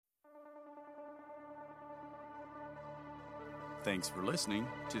Thanks for listening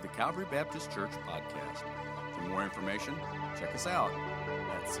to the Calvary Baptist Church podcast. For more information, check us out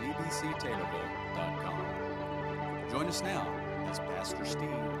at cbctaylorville.com. Join us now as Pastor Steve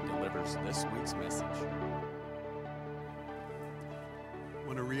delivers this week's message. I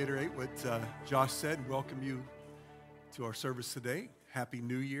want to reiterate what Josh said. Welcome you to our service today. Happy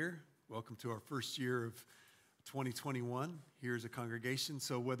New Year. Welcome to our first year of 2021 here as a congregation.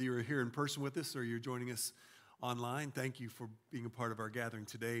 So whether you're here in person with us or you're joining us online, thank you for being a part of our gathering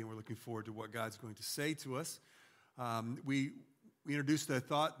today, and we're looking forward to what God's going to say to us. We introduced a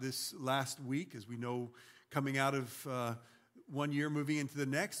thought this last week, as we know, coming out of 1 year, moving into the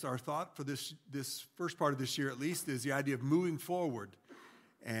next. Our thought for this first part of this year, at least, is the idea of moving forward.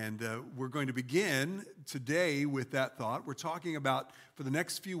 And we're going to begin today with that thought. We're talking about, for the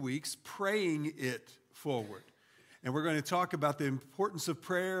next few weeks, praying it forward. And we're going to talk about the importance of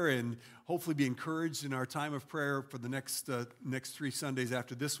prayer and hopefully be encouraged in our time of prayer for the next 3 Sundays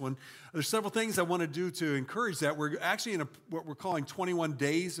after this one. There's several things I want to do to encourage that. We're actually in what we're calling 21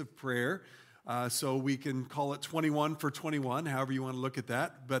 days of prayer. So we can call it 21 for 21, however you want to look at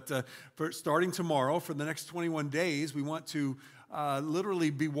that. But for starting tomorrow, for the next 21 days, we want to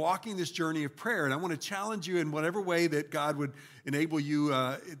literally be walking this journey of prayer. And I want to challenge you in whatever way that God would enable you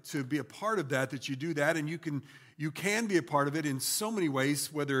to be a part of that you do that. And you can be a part of it in so many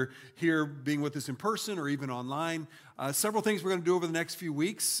ways, whether here being with us in person or even online. Several things we're going to do over the next few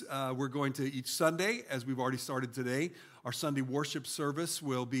weeks. We're going to each Sunday, as we've already started today, our Sunday worship service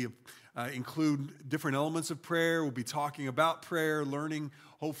will be include different elements of prayer. We'll be talking about prayer, learning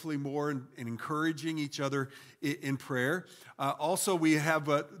hopefully more and encouraging each other in prayer. Also, we have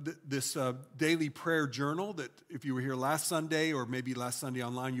this daily prayer journal that if you were here last Sunday or maybe last Sunday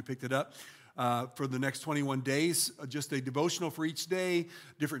online, you picked it up. For the next 21 days, just a devotional for each day,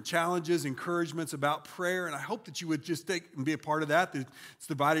 different challenges, encouragements about prayer, and I hope that you would just take and be a part of that. It's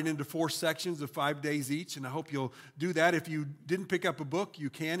divided into 4 sections of 5 days each, and I hope you'll do that. If you didn't pick up a book, you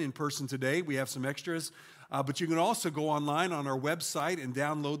can in person today. We have some extras, but you can also go online on our website and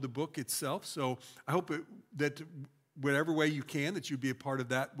download the book itself, so I hope that whatever way you can, that you'd be a part of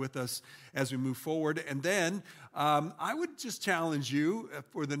that with us as we move forward. And then I would just challenge you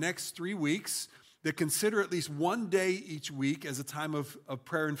for the next 3 weeks to consider at least one day each week as a time of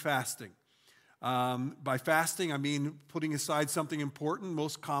prayer and fasting. By fasting, I mean putting aside something important.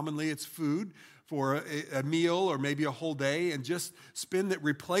 Most commonly, it's food for a meal or maybe a whole day, and just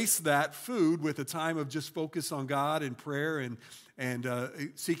replace that food with a time of just focus on God and prayer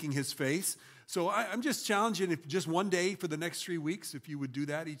and seeking His face. So I'm just challenging, if just one day for the next 3 weeks, if you would do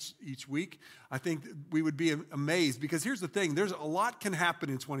that each week, I think we would be amazed. Because here's the thing, there's a lot can happen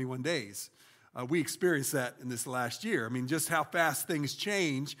in 21 days. We experienced that in this last year. I mean, just how fast things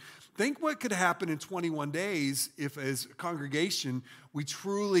change. Think what could happen in 21 days if, as a congregation, we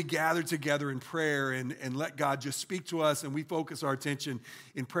truly gather together in prayer and let God just speak to us and we focus our attention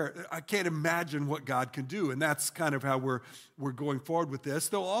in prayer. I can't imagine what God can do, and that's kind of how we're going forward with this.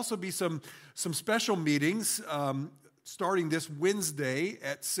 There'll also be some special meetings starting this Wednesday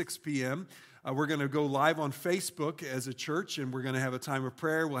at 6 p.m., we're going to go live on Facebook as a church, and we're going to have a time of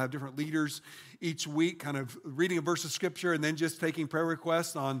prayer. We'll have different leaders each week, kind of reading a verse of Scripture and then just taking prayer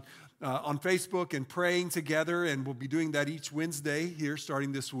requests on Facebook and praying together, and we'll be doing that each Wednesday here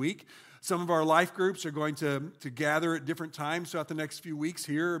starting this week. Some of our life groups are going to gather at different times throughout the next few weeks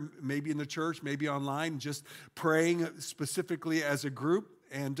here, maybe in the church, maybe online, just praying specifically as a group.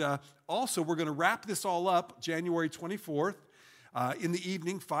 And also, we're going to wrap this all up January 24th. In the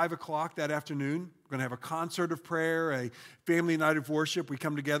evening, 5 o'clock that afternoon. We're going to have a concert of prayer, a family night of worship. We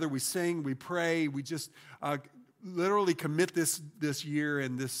come together, we sing, we pray, we just literally commit this year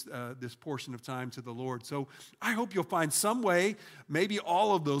and this portion of time to the Lord. So I hope you'll find some way, maybe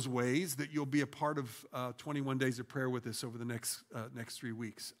all of those ways, that you'll be a part of 21 days of prayer with us over the next 3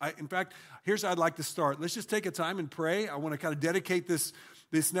 weeks. In fact, here's how I'd like to start. Let's just take a time and pray. I want to kind of dedicate this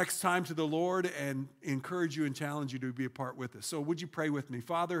next time to the Lord and encourage you and challenge you to be a part with us. So would you pray with me?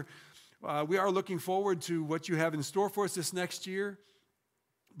 Father, we are looking forward to what you have in store for us this next year,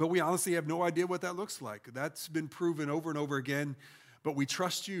 but we honestly have no idea what that looks like. That's been proven over and over again, but we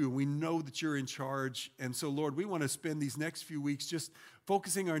trust you and we know that you're in charge. And so, Lord, we want to spend these next few weeks just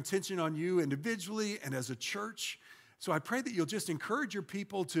focusing our attention on you individually and as a church. So I pray that you'll just encourage your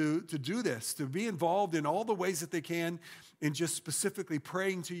people to do this, to be involved in all the ways that they can in just specifically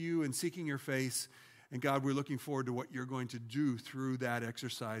praying to you and seeking your face. And God, we're looking forward to what you're going to do through that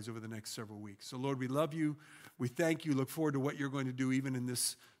exercise over the next several weeks. So Lord, we love you. We thank you. Look forward to what you're going to do even in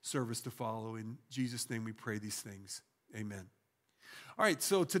this service to follow. In Jesus' name we pray these things. Amen. All right,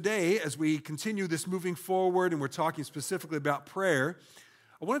 so today, as we continue this moving forward and we're talking specifically about prayer,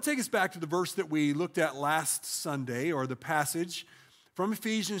 I want to take us back to the verse that we looked at last Sunday, or the passage from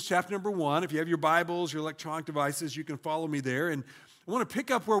Ephesians chapter number 1. If you have your Bibles, your electronic devices, you can follow me there. And I want to pick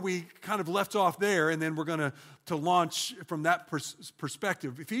up where we kind of left off there, and then we're going to launch from that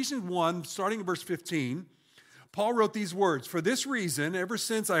perspective. Ephesians 1, starting in verse 15, Paul wrote these words, "For this reason, ever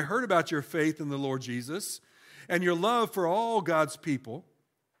since I heard about your faith in the Lord Jesus and your love for all God's people,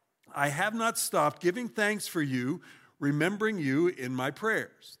 I have not stopped giving thanks for you, remembering you in my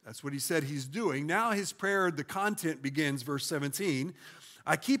prayers." That's what he said he's doing. Now his prayer, the content begins, verse 17.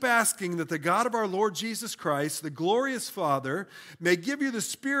 "I keep asking that the God of our Lord Jesus Christ, the glorious Father, may give you the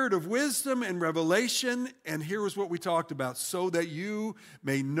spirit of wisdom and revelation," and here is what we talked about, "so that you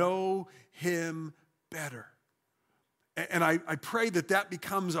may know him better." And I pray that that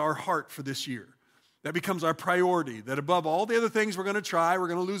becomes our heart for this year. That becomes our priority, that above all the other things we're going to try, we're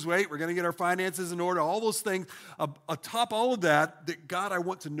going to lose weight, we're going to get our finances in order, all those things, atop all of that, that God, I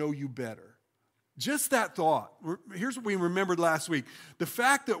want to know you better. Just that thought. Here's what we remembered last week. The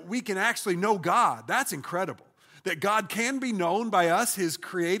fact that we can actually know God, that's incredible. That God can be known by us, his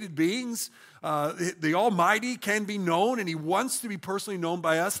created beings. The Almighty can be known, and he wants to be personally known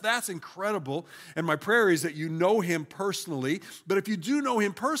by us. That's incredible. And my prayer is that you know him personally. But if you do know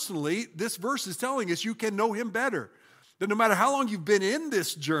him personally, this verse is telling us you can know him better. That no matter how long you've been in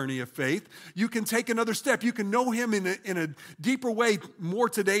this journey of faith, you can take another step. You can know him in a deeper way, more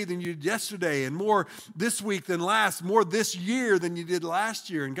today than you did yesterday, and more this week than last, more this year than you did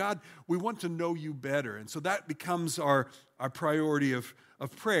last year. And God, we want to know you better. And so that becomes our priority of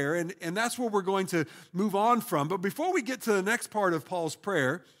prayer. And that's where we're going to move on from. But before we get to the next part of Paul's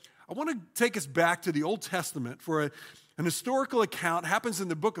prayer, I want to take us back to the Old Testament for an historical account. It happens in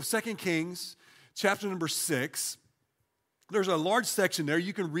the book of 2 Kings, chapter number 6. There's a large section there.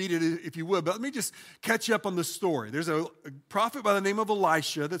 You can read it if you would, but let me just catch you up on the story. There's a prophet by the name of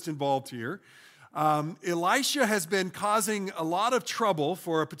Elisha that's involved here. Elisha has been causing a lot of trouble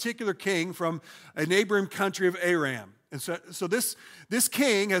for a particular king from a neighboring country of Aram. And so this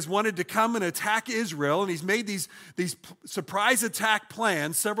king has wanted to come and attack Israel, and he's made these surprise attack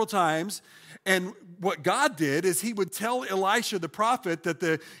plans several times. And what God did is he would tell Elisha the prophet that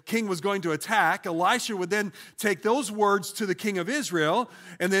the king was going to attack. Elisha would then take those words to the king of Israel,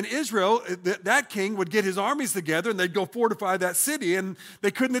 and then Israel, that king, would get his armies together, and they'd go fortify that city, and they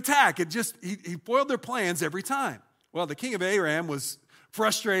couldn't attack. He foiled their plans every time. Well, the king of Aram was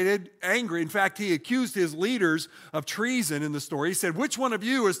frustrated, angry. In fact, he accused his leaders of treason in the story. He said, "Which one of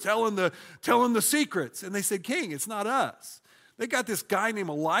you is telling the secrets?" And they said, "King, it's not us." They got this guy named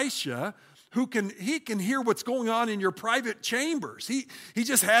Elisha who can hear what's going on in your private chambers. He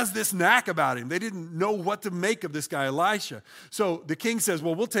just has this knack about him. They didn't know what to make of this guy, Elisha. So the king says,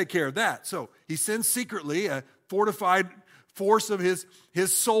 "Well, we'll take care of that." So he sends secretly a fortified force of his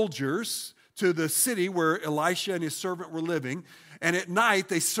soldiers to the city where Elisha and his servant were living. And at night,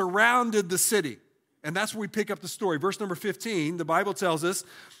 they surrounded the city. And that's where we pick up the story. Verse number 15, the Bible tells us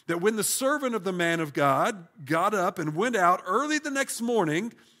that when the servant of the man of God got up and went out early the next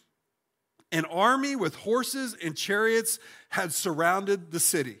morning, an army with horses and chariots had surrounded the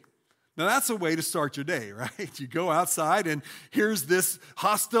city. Now, that's a way to start your day, right? You go outside, and here's this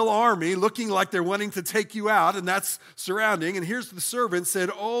hostile army looking like they're wanting to take you out, and that's surrounding. And here's the servant said,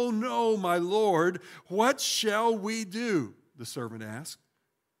 "Oh, no, my Lord, what shall we do?" The servant asked.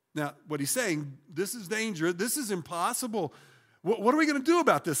 Now, what he's saying, this is dangerous. This is impossible. What are we going to do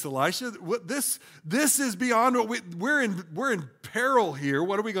about this, Elisha? This is beyond what we're in peril here.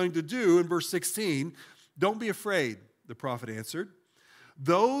 What are we going to do? In verse 16, "Don't be afraid," the prophet answered.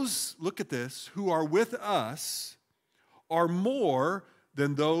 "Those," look at this, "who are with us are more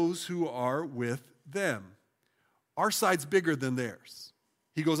than those who are with them." Our side's bigger than theirs.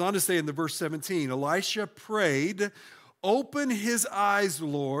 He goes on to say in the verse 17, Elisha prayed, "Open his eyes,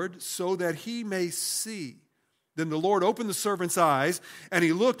 Lord, so that he may see." Then the Lord opened the servant's eyes, and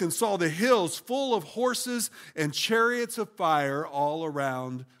he looked and saw the hills full of horses and chariots of fire all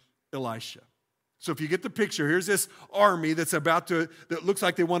around Elisha. So if you get the picture, here's this army that looks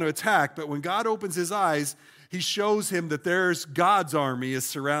like they want to attack, but when God opens his eyes, he shows him that God's army is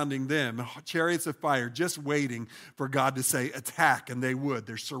surrounding them, chariots of fire, just waiting for God to say, attack, and they would.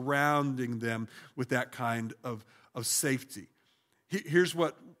 They're surrounding them with that kind of safety. Here's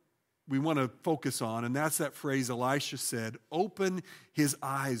what we want to focus on, and that's that phrase Elisha said, "Open his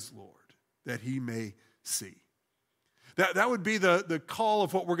eyes, Lord, that he may see." That would be the call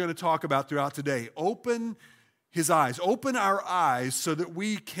of what we're going to talk about throughout today. Open his eyes. Open our eyes so that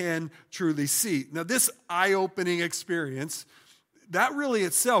we can truly see. Now, this eye-opening experience that really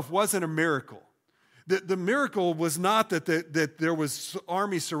itself wasn't a miracle. The miracle was not that there was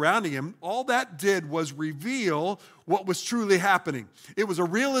army surrounding him. All that did was reveal what was truly happening. It was a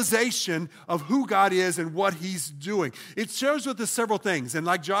realization of who God is and what he's doing. It shares with us several things. And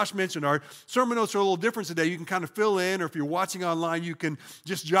like Josh mentioned, our sermon notes are a little different today. You can kind of fill in, or if you're watching online, you can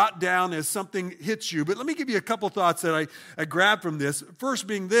just jot down as something hits you. But let me give you a couple thoughts that I grabbed from this. First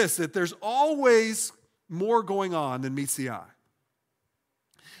being this, that there's always more going on than meets the eye.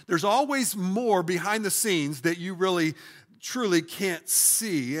 There's always more behind the scenes that you really, truly can't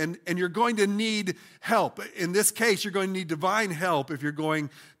see. And you're going to need help. In this case, you're going to need divine help if you're going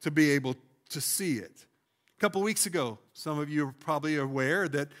to be able to see it. A couple of weeks ago, some of you are probably aware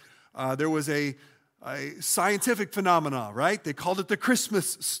that there was a scientific phenomenon, right? They called it the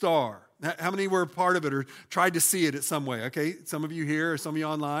Christmas star. How many were a part of it or tried to see it in some way? Okay, some of you here or some of you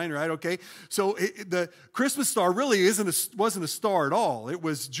online, right? Okay, so the Christmas star really wasn't a star at all. It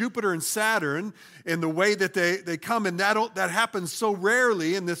was Jupiter and Saturn in the way that they come, and that happens so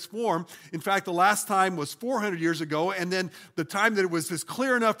rarely in this form. In fact, the last time was 400 years ago, and then the time that it was just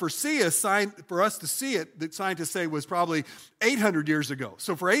clear enough for us to see it, that scientists say was probably 800 years ago.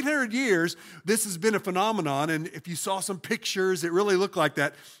 So for 800 years, this has been a phenomenon, and if you saw some pictures, it really looked like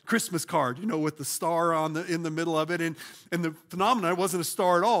that Christmas card, with the star in the middle of it, and the phenomenon wasn't a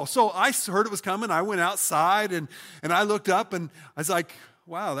star at all. So I heard it was coming. I went outside and I looked up and I was like,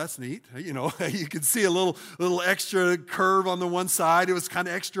 wow, that's neat. You could see a little extra curve on the one side. It was kind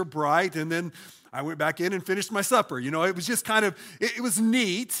of extra bright, and then I went back in and finished my supper. It was just kind of it was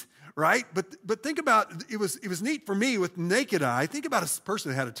neat. Right? But think about, it was neat for me with naked eye. Think about a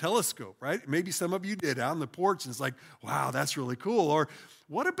person that had a telescope, right? Maybe some of you did out on the porch, and it's like, wow, that's really cool. Or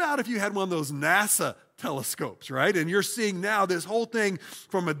what about if you had one of those NASA telescopes, right? And you're seeing now this whole thing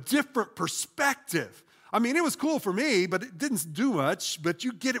from a different perspective. I mean, it was cool for me, but it didn't do much. But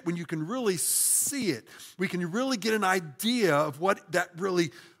you get it when you can really see it. We can really get an idea of what that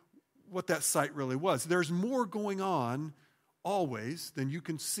site really was. There's more going on always than you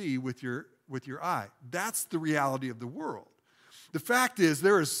can see with your eye. That's the reality of the world. The fact is,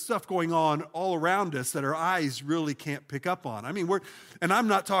 there is stuff going on all around us that our eyes really can't pick up on. I mean, and I'm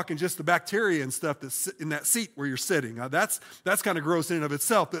not talking just the bacteria and stuff that's in that seat where you're sitting. That's kind of gross in and of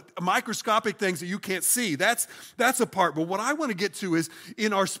itself. But microscopic things that you can't see, that's a part. But what I want to get to is,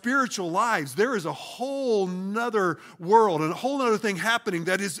 in our spiritual lives, there is a whole nother world and a whole other thing happening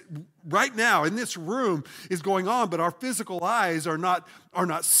that is right now in this room is going on, but our physical eyes are not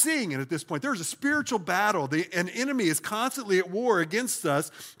seeing it at this point. There's a spiritual battle. An enemy is constantly at war against us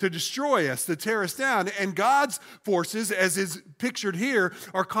to destroy us, to tear us down. And God's forces, as is pictured here,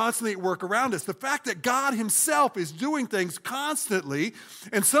 are constantly at work around us. The fact that God himself is doing things constantly,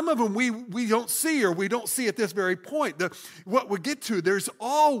 and some of them we don't see, or we don't see at this very point. What we get to, there's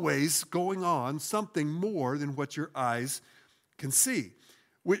always going on something more than what your eyes can see.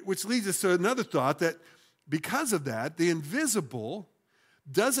 Which leads us to another thought, that because of that, the invisible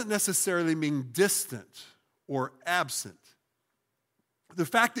doesn't necessarily mean distant or absent. The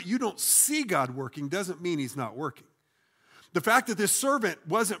fact that you don't see God working doesn't mean he's not working. The fact that this servant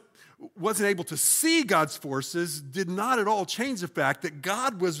wasn't able to see God's forces did not at all change the fact that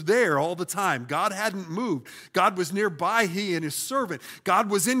God was there all the time. God hadn't moved. God was nearby, he and his servant. God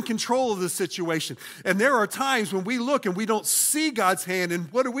was in control of the situation. And there are times when we look and we don't see God's hand, and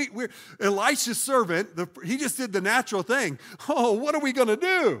we're Elisha's servant, he just did the natural thing. Oh, what are we going to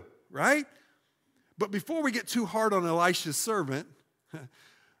do, right? But before we get too hard on Elisha's servant,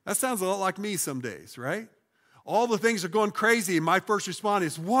 that sounds a lot like me some days, right? All the things are going crazy, and my first response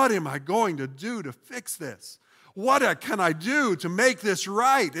is, what am I going to do to fix this? What can I do to make this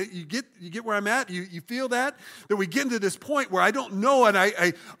right? You get where I'm at? You feel that? That we get into this point where I don't know,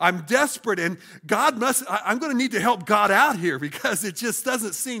 and I'm desperate, and I'm going to need to help God out here, because it just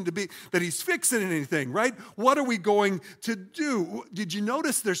doesn't seem to be that he's fixing anything, right? What are we going to do? Did you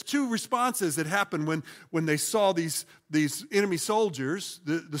notice there's two responses that happened when they saw these enemy soldiers?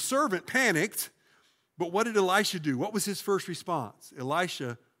 The servant panicked. But what did Elisha do? What was his first response?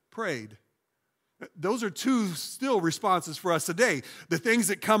 Elisha prayed. Those are two still responses for us today. The things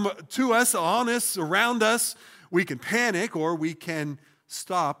that come to us, on us, around us, we can panic, or we can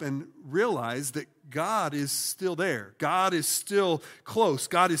stop and realize that God is still there. God is still close.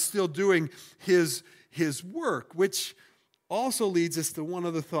 God is still doing his work, which also leads us to one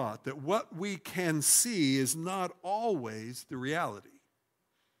other thought, that what we can see is not always the reality.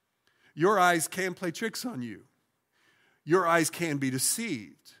 Your eyes can play tricks on you. Your eyes can be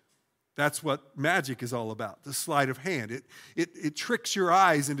deceived. That's what magic is all about, the sleight of hand. It tricks your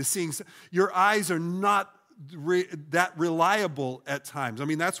eyes into seeing. Your eyes are not that reliable at times. I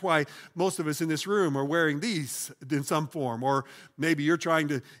mean, that's why most of us in this room are wearing these in some form, or maybe you're trying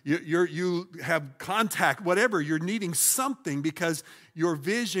to, you have contact, whatever, you're needing something because your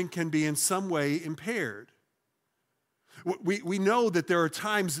vision can be in some way impaired. We know that there are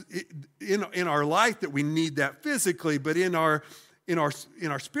times in our life that we need that physically, but in our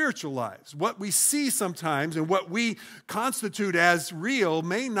spiritual lives, what we see sometimes and what we constitute as real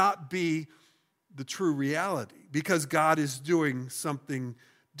may not be the true reality because God is doing something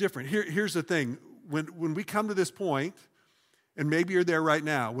different. Here's the thing. When we come to this point, and maybe you're there right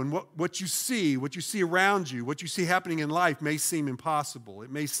now, when what you see around you, what you see happening in life may seem impossible.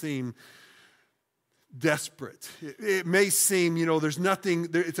 It may seem desperate. It may seem, there's nothing,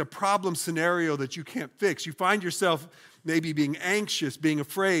 it's a problem scenario that you can't fix. You find yourself maybe being anxious, being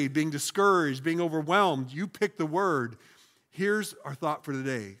afraid, being discouraged, being overwhelmed. You pick the word. Here's our thought for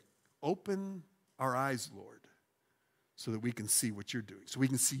today. Open our eyes, Lord, so that we can see what you're doing, so we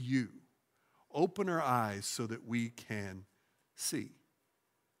can see you. Open our eyes so that we can see.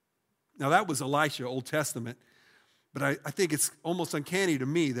 Now, that was Elisha, Old Testament, but I think it's almost uncanny to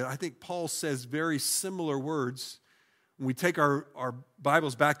me that I think Paul says very similar words when we take our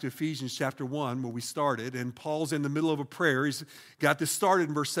Bibles back to Ephesians chapter 1, where we started, and Paul's in the middle of a prayer. He's got this started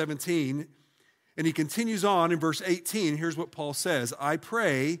in verse 17, and he continues on in verse 18. Here's what Paul says: I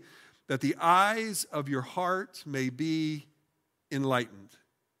pray that the eyes of your heart may be enlightened,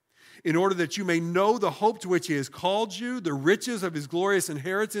 in order that you may know the hope to which he has called you, the riches of his glorious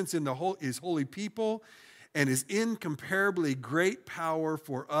inheritance in his holy people, and his incomparably great power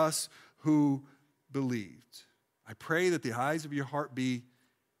for us who believed. I pray that the eyes of your heart be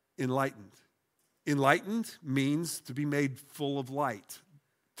enlightened. Enlightened means to be made full of light.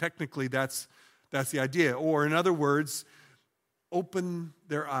 Technically, that's the idea. Or in other words, open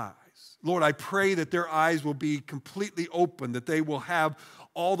their eyes. Lord, I pray that their eyes will be completely open, that they will have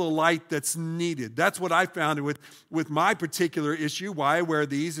all the light that's needed. That's what I found with my particular issue. Why I wear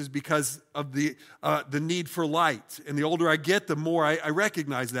these is because of the need for light. And the older I get, the more I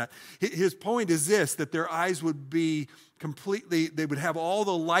recognize that. His point is this, that their eyes would be completely, they would have all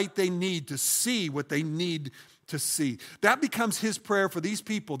the light they need to see what they need to see. That becomes his prayer for these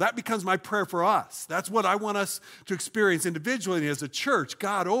people. That becomes my prayer for us. That's what I want us to experience individually and as a church.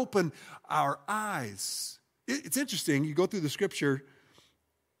 God, open our eyes. It's interesting. You go through the scripture,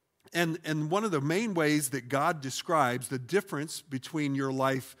 and one of the main ways that God describes the difference between your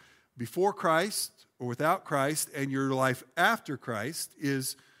life before Christ or without Christ and your life after Christ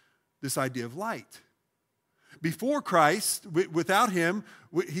is this idea of light. Before Christ, without him,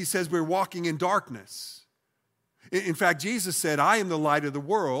 he says we're walking in darkness. In fact, Jesus said, I am the light of the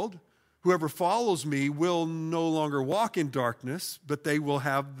world. Whoever follows me will no longer walk in darkness, but they will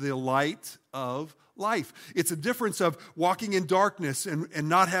have the light of life. It's a difference of walking in darkness and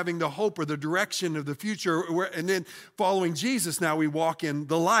not having the hope or the direction of the future. And then following Jesus, now we walk in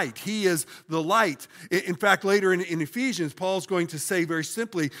the light. He is the light. In fact, later in Ephesians, Paul's going to say very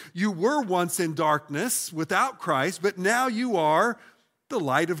simply, you were once in darkness without Christ, but now you are the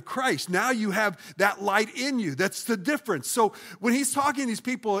light of Christ. Now you have that light in you. That's the difference. So when he's talking to these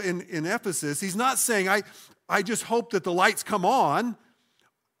people in Ephesus, he's not saying, I just hope that the lights come on.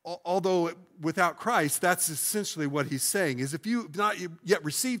 Although without Christ, that's essentially what he's saying, is if you've not yet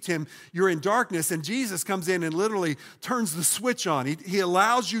received him, you're in darkness, and Jesus comes in and literally turns the switch on. He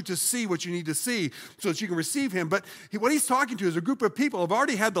allows you to see what you need to see so that you can receive him. But what he's talking to is a group of people who have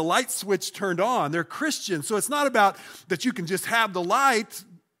already had the light switch turned on. They're Christians, so it's not about that you can just have the light.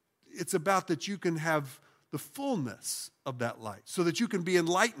 It's about that you can have the fullness of that light, so that you can be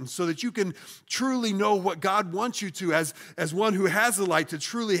enlightened, so that you can truly know what God wants you to, as one who has the light, to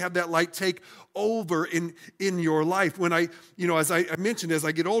truly have that light take over in your life. When as I mentioned, as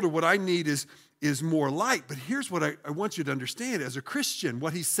I get older, what I need is more light. But here's what I want you to understand. As a Christian,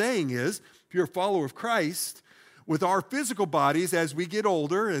 what he's saying is, if you're a follower of Christ, with our physical bodies, as we get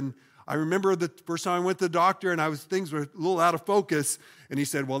older, and I remember the first time I went to the doctor and things were a little out of focus, and he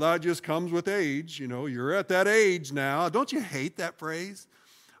said, well, that just comes with age. You're at that age now. Don't you hate that phrase?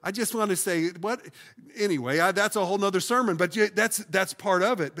 I just want to say, anyway, that's a whole nother sermon, but that's part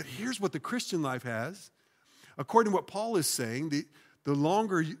of it. But here's what the Christian life has. According to what Paul is saying,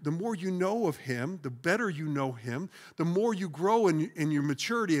 the more you know of him, the better you know him, the more you grow in your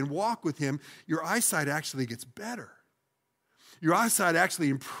maturity and walk with him, your eyesight actually gets better. Your eyesight actually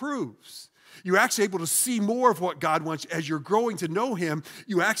improves. You're actually able to see more of what God wants. As you're growing to know him,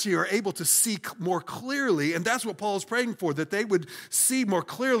 you actually are able to see more clearly. And that's what Paul is praying for, that they would see more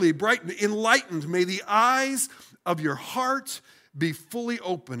clearly, brightened, enlightened. May the eyes of your heart be fully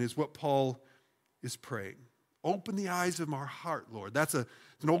open, is what Paul is praying. Open the eyes of our heart, Lord. It's an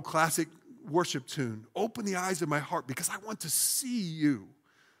old classic worship tune. Open the eyes of my heart because I want to see you.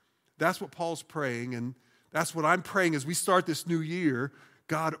 That's what Paul's praying, and that's what I'm praying as we start this new year.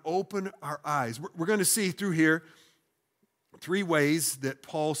 God, open our eyes. We're going to see through here 3 ways that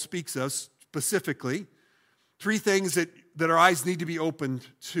Paul speaks of specifically. 3 things that our eyes need to be opened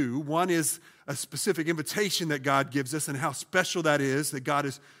to. One is a specific invitation that God gives us and how special that is, that God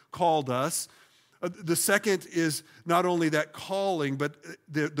has called us. The second is not only that calling, but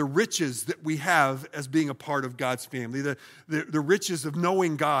the riches that we have as being a part of God's family, the riches of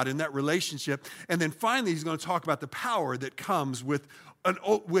knowing God in that relationship. And then finally, he's going to talk about the power that comes with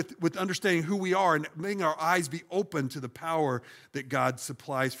understanding who we are and making our eyes be open to the power that God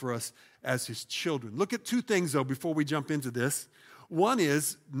supplies for us as his children. Look at 2 things, though, before we jump into this. One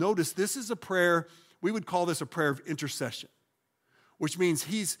is, notice this is a prayer, we would call this a prayer of intercession, which means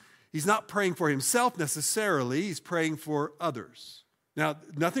he's not praying for himself necessarily, he's praying for others. Now,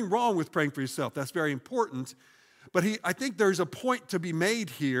 nothing wrong with praying for yourself, that's very important, but I think there's a point to be made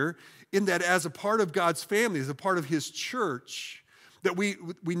here in that as a part of God's family, as a part of his church, that we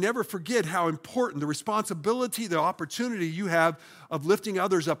never forget how important the responsibility, the opportunity you have of lifting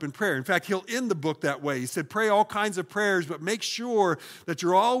others up in prayer. In fact, he'll end the book that way. He said, pray all kinds of prayers, but make sure that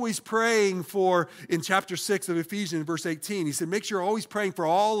you're always praying for, in chapter 6 of Ephesians, verse 18, he said, make sure you're always praying for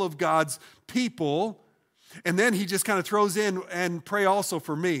all of God's people. And then he just kind of throws in, and pray also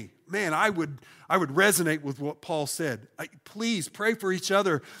for me. Man, I would resonate with what Paul said. Please pray for each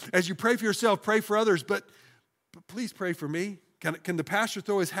other. As you pray for yourself, pray for others, but please pray for me. Can the pastor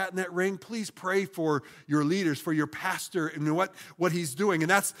throw his hat in that ring? Please pray for your leaders, for your pastor, and what he's doing.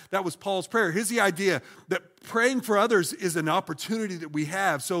 And that was Paul's prayer. Here's the idea that praying for others is an opportunity that we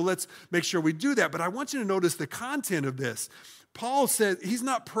have. So let's make sure we do that. But I want you to notice the content of this. Paul said he's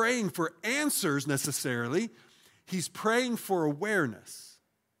not praying for answers necessarily. He's praying for awareness.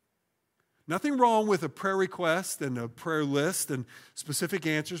 Nothing wrong with a prayer request and a prayer list and specific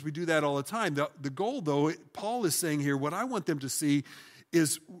answers. We do that all the time. The goal, though, Paul is saying here, what I want them to see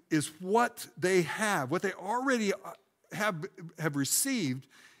is what they have, what they already have received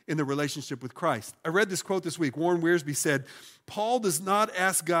in the relationship with Christ. I read this quote this week. Warren Wiersbe said, Paul does not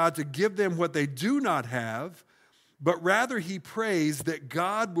ask God to give them what they do not have, but rather he prays that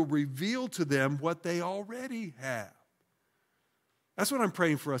God will reveal to them what they already have. That's what I'm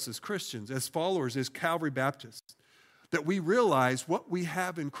praying for us as Christians, as followers, as Calvary Baptists, that we realize what we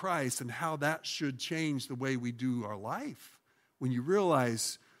have in Christ and how that should change the way we do our life. When you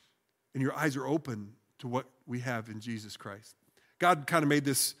realize and your eyes are open to what we have in Jesus Christ. God kind of made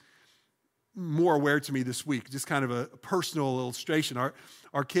this more aware to me this week, just kind of a personal illustration.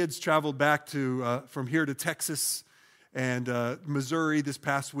 Our kids traveled back from here to Texas and Missouri this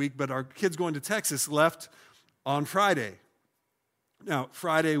past week, but our kids going to Texas left on Friday. Now,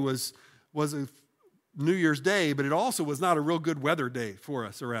 Friday was a New Year's Day, but it also was not a real good weather day for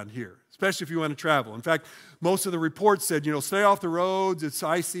us around here, especially if you want to travel. In fact, most of the reports said, stay off the roads, it's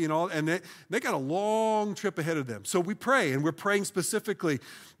icy and all, and they got a long trip ahead of them. So we pray, and we're praying specifically.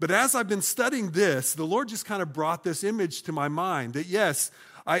 But as I've been studying this, the Lord just kind of brought this image to my mind that, yes,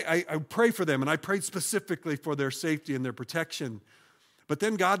 I pray for them, and I prayed specifically for their safety and their protection. But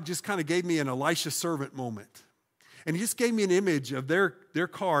then God just kind of gave me an Elisha servant moment. And he just gave me an image of their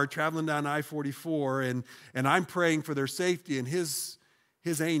car traveling down I-44, and I'm praying for their safety, and his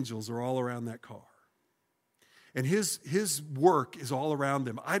angels are all around that car. And his work is all around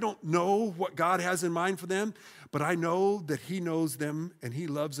them. I don't know what God has in mind for them, but I know that he knows them and he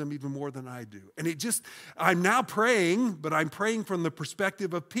loves them even more than I do. And I'm now praying, but I'm praying from the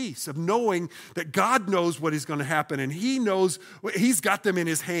perspective of peace, of knowing that God knows what is going to happen and he knows, he's got them in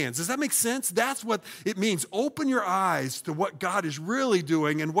his hands. Does that make sense? That's what it means. Open your eyes to what God is really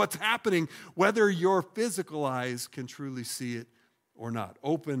doing and what's happening, whether your physical eyes can truly see it or not.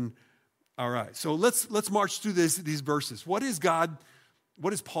 Open all right, so let's march through these verses. What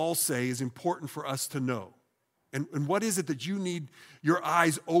does Paul say is important for us to know? And what is it that you need your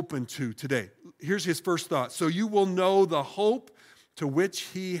eyes open to today? Here's his first thought. So you will know the hope to which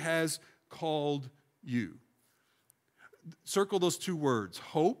he has called you. Circle those 2 words,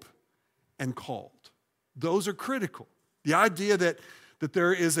 hope and called. Those are critical. The idea that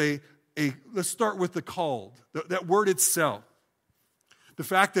there is let's start with the called, that word itself. The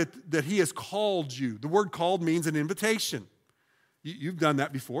fact that he has called you. The word called means an invitation. You've done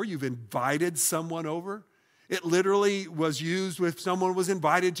that before. You've invited someone over. It literally was used if someone was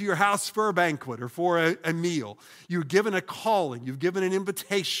invited to your house for a banquet or for a meal. You're given a calling. You've given an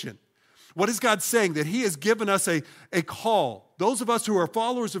invitation. What is God saying? That he has given us a call. Those of us who are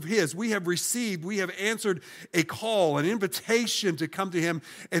followers of his, we have answered a call, an invitation to come to him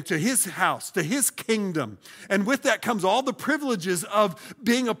and to his house, to his kingdom. And with that comes all the privileges of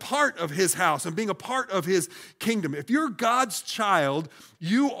being a part of his house and being a part of his kingdom. If you're God's child,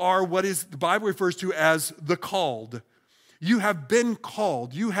 you are what the Bible refers to as the called. You have been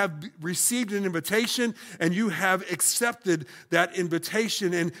called. You have received an invitation, and you have accepted that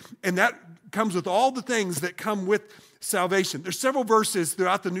invitation. And that comes with all the things that come with salvation. There's several verses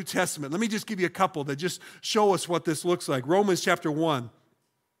throughout the New Testament. Let me just give you a couple that just show us what this looks like. Romans chapter 1.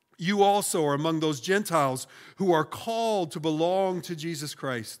 You also are among those Gentiles who are called to belong to Jesus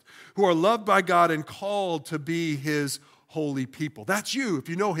Christ, who are loved by God and called to be his holy people. That's you. If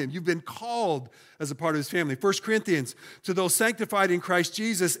you know him, you've been called as a part of his family. 1 Corinthians, to those sanctified in Christ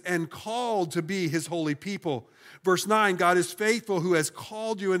Jesus and called to be his holy people. Verse 9, God is faithful who has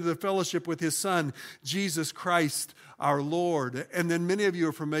called you into the fellowship with his Son, Jesus Christ our Lord. And then many of you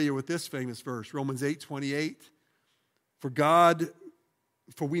are familiar with this famous verse, Romans 8:28.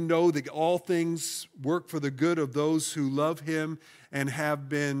 For we know that all things work for the good of those who love him and have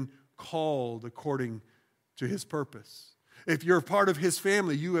been called according to his purpose. If you're a part of his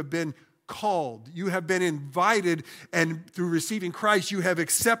family, you have been called. You have been invited, and through receiving Christ, you have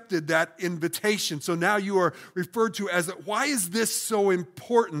accepted that invitation. So now you are referred to as, why is this so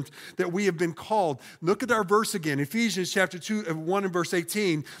important that we have been called? Look at our verse again, Ephesians chapter 1 and verse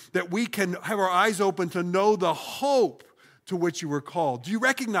 18, that we can have our eyes open to know the hope to which you were called. Do you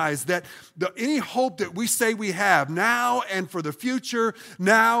recognize that any hope that we say we have now and for the future,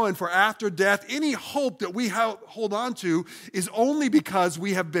 now and for after death, any hope that we hold on to is only because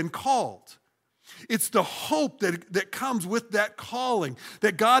we have been called. It's the hope that comes with that calling,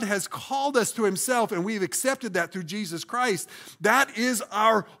 that God has called us to himself and we've accepted that through Jesus Christ. That is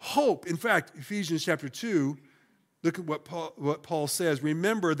our hope. In fact, Ephesians chapter 2, look at what Paul says.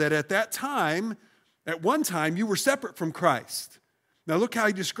 Remember that at one time, you were separate from Christ. Now look how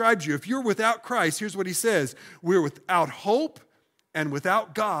he describes you. If you're without Christ, here's what he says. We're without hope and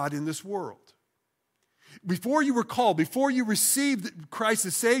without God in this world. Before you were called, before you received Christ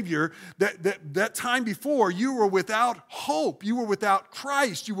as Savior, that time before, you were without hope. You were without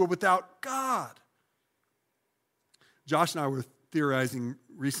Christ. You were without God. Josh and I were theorizing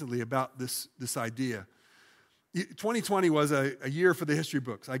recently about this idea. 2020 was a year for the history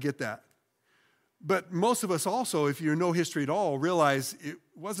books. I get that. But most of us also, if you know history at all, realize it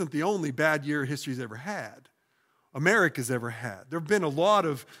wasn't the only bad year history's ever had, America's ever had. There have been a lot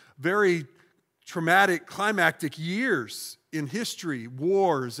of very traumatic, climactic years in history,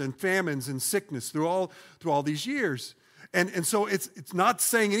 wars and famines and sickness through all these years. And so it's not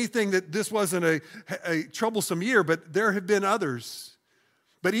saying anything that this wasn't a troublesome year, but there have been others.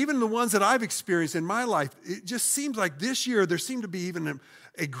 But even the ones that I've experienced in my life, it just seems like this year there seemed to be even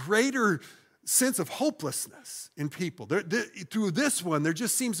a greater sense of hopelessness in people. Through this one, there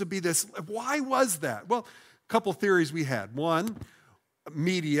just seems to be this, why was that? Well, a couple theories we had. One,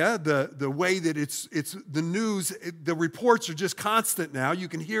 media, the way that it's the news, the reports are just constant now. You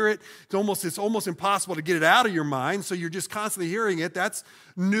can hear it. It's almost impossible to get it out of your mind, so you're just constantly hearing it. That's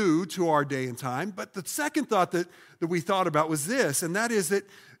new to our day and time. But the second thought that we thought about was this, and that is that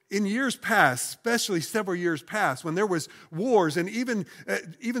in years past, especially several years past, when there was wars and even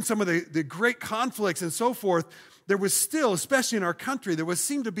some of the great conflicts and so forth, there was still, especially in our country,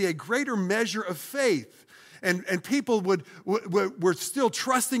 seemed to be a greater measure of faith. And people were still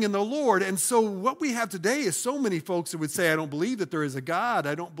trusting in the Lord. And so what we have today is so many folks that would say, I don't believe that there is a God.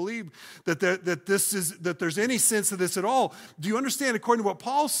 I don't believe that there's any sense of this at all. Do you understand, according to what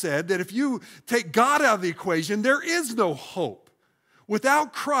Paul said, that if you take God out of the equation, there is no hope?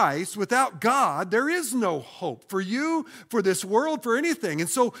 Without Christ, without God, there is no hope for you, for this world, for anything. And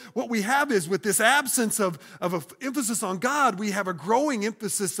so what we have is, with this absence of an emphasis on God, we have a growing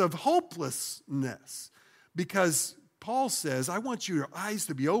emphasis of hopelessness. Because Paul says, I want your eyes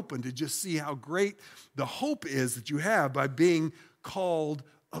to be open to just see how great the hope is that you have by being called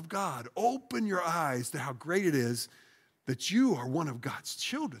of God. Open your eyes to how great it is that you are one of God's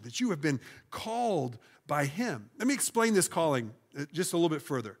children, that you have been called by him. Let me explain this calling just a little bit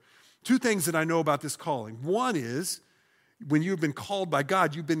further. Two things that I know about this calling. One is, when you've been called by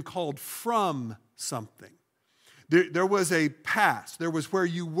God, you've been called from something. There was a past. There was where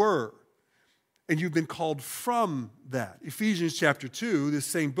you were, and you've been called from that. Ephesians chapter 2, this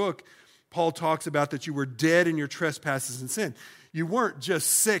same book, Paul talks about that you were dead in your trespasses and sin. You weren't just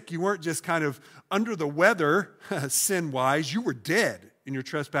sick. You weren't just kind of under the weather, sin-wise. You were dead in your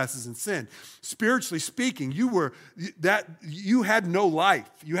trespasses and sin. Spiritually speaking, you had no life.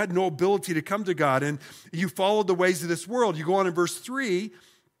 You had no ability to come to God, and you followed the ways of this world. You go on in verse 3,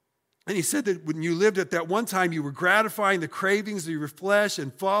 and he said that when you lived at that one time, you were gratifying the cravings of your flesh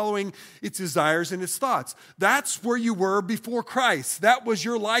and following its desires and its thoughts. That's where you were before Christ. That was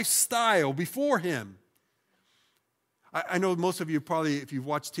your lifestyle before him. I know most of you probably, if you've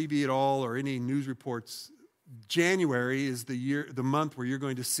watched TV at all or any news reports, January is the month where you're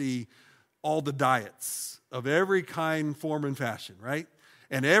going to see all the diets of every kind, form, and fashion, right?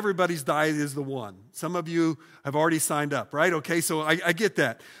 And everybody's diet is the one. Some of you have already signed up, right? Okay, so I get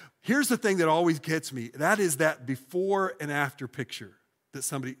that. Here's the thing that always gets me. That is that before and after picture that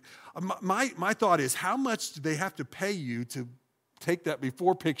somebody, my thought is, how much do they have to pay you to take that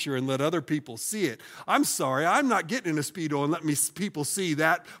before picture and let other people see it? I'm sorry, I'm not getting in a Speedo and let people see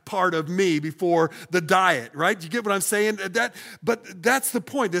that part of me before the diet, right? You get what I'm saying? But that's the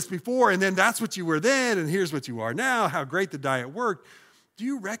point. This before, and then that's what you were then, and here's what you are now, how great the diet worked. Do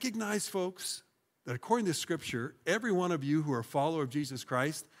you recognize, folks, that according to Scripture, every one of you who are a follower of Jesus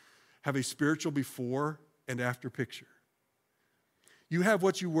Christ have a spiritual before and after picture? You have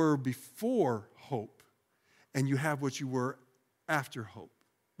what you were before hope, and you have what you were after hope.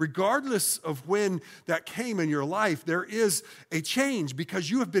 Regardless of when that came in your life, there is a change because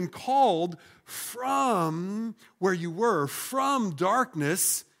you have been called from where you were, from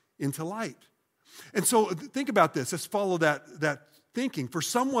darkness into light. And so think about this. Let's follow that thinking. For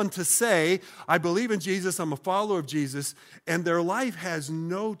someone to say, I believe in Jesus, I'm a follower of Jesus, and their life has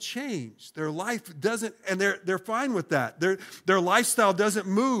no change. Their life doesn't, and they're fine with that. Their lifestyle doesn't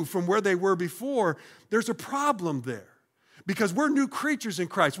move from where they were before. There's a problem there. Because we're new creatures in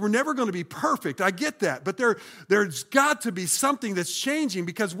Christ. We're never going to be perfect. I get that. But there's got to be something that's changing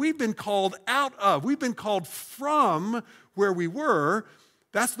because we've been called out of. We've been called from where we were.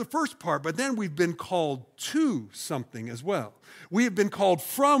 That's the first part. But then we've been called to something as well. We have been called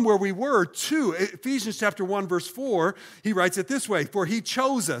from where we were to. Ephesians chapter 1, verse 4, he writes it this way, for he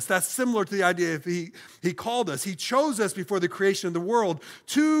chose us. That's similar to the idea if he called us. He chose us before the creation of the world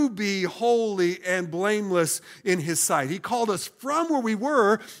to be holy and blameless in his sight. He called us from where we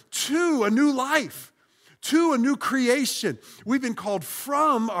were to a new life, to a new creation. We've been called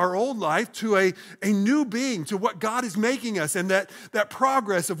from our old life to a new being, to what God is making us, and that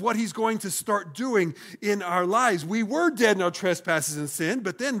progress of what he's going to start doing in our lives. We were dead in our trespasses and sin,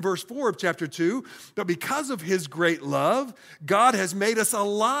 but then verse 4 of chapter 2, but because of his great love, God has made us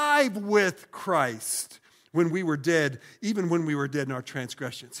alive with Christ. When we were dead, even when we were dead in our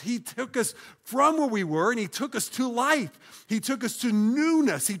transgressions. He took us from where we were and he took us to life. He took us to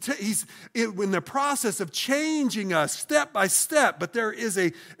newness. He's in the process of changing us step by step, but there is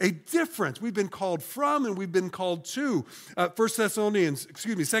a difference. We've been called from and we've been called to. 2 Thessalonians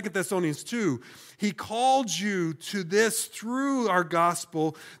 2, he called you to this through our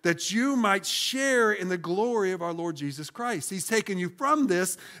gospel that you might share in the glory of our Lord Jesus Christ. He's taken you from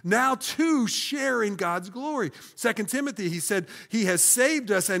this now to share in God's glory. 2 Timothy, he said, he has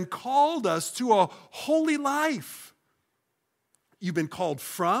saved us and called us to a holy life. You've been called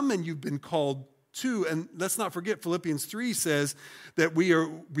from and you've been called to. And let's not forget, Philippians 3 says that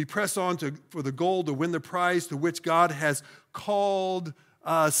we press on for the goal to win the prize to which God has called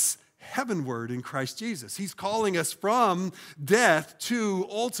us heavenward in Christ Jesus. He's calling us from death to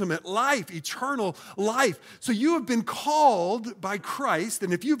ultimate life, eternal life. So you have been called by Christ,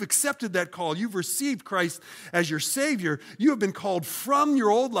 and if you've accepted that call, you've received Christ as your Savior, you have been called from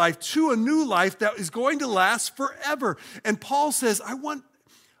your old life to a new life that is going to last forever. And Paul says,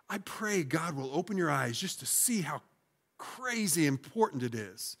 I pray God will open your eyes just to see how crazy important it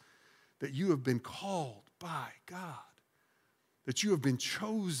is that you have been called by God. That you have been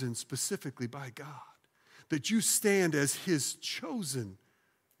chosen specifically by God, that you stand as his chosen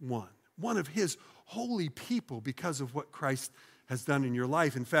one of his holy people because of what Christ has done in your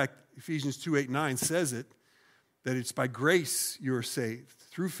life. In fact, Ephesians 2:8-9 says it, that it's by grace you are saved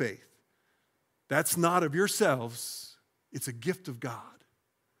through faith. That's not of yourselves, it's a gift of God,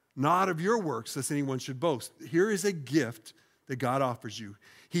 not of your works, lest anyone should boast. Here is a gift that God offers you.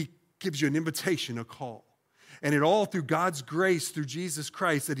 He gives you an invitation, a call. And it all through God's grace, through Jesus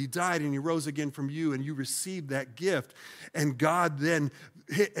Christ, that he died and he rose again from you, and you received that gift. And God then,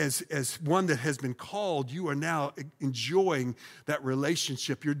 as one that has been called, you are now enjoying that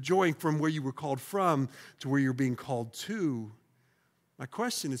relationship. You're enjoying from where you were called from to where you're being called to. My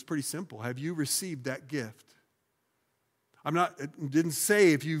question is pretty simple. Have you received that gift? Didn't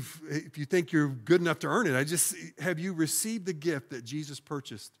say if you think you're good enough to earn it. Have you received the gift that Jesus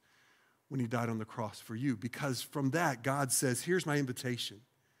purchased when he died on the cross for you. Because from that, God says, here's my invitation.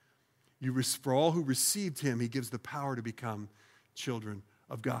 For all who received him, he gives the power to become children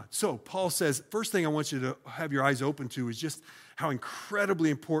of God. So Paul says, first thing I want you to have your eyes open to is just how incredibly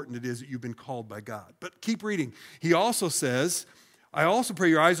important it is that you've been called by God. But keep reading. He also says, I also pray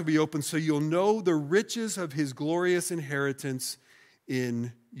your eyes will be open so you'll know the riches of his glorious inheritance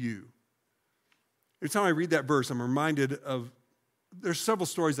in you. Every time I read that verse, I'm reminded of, there's several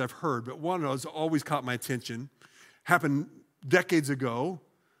stories I've heard, but one has always caught my attention. Happened decades ago.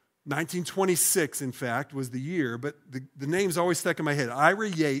 1926, in fact, was the year, but the name's always stuck in my head. Ira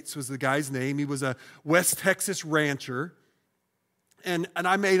Yates was the guy's name. He was a West Texas rancher. And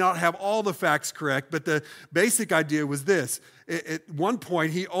I may not have all the facts correct, but the basic idea was this. At one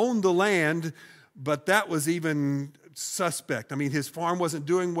point, he owned the land, but that was even suspect. I mean, his farm wasn't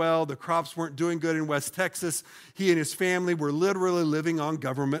doing well. The crops weren't doing good in West Texas. He and his family were literally living on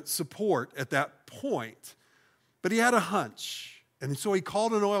government support at that point. But he had a hunch. And so he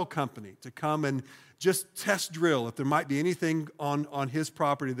called an oil company to come and just test drill if there might be anything on his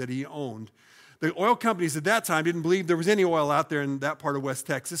property that he owned. The oil companies at that time didn't believe there was any oil out there in that part of West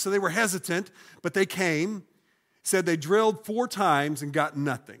Texas, so they were hesitant, but they came, said they drilled 4 times and got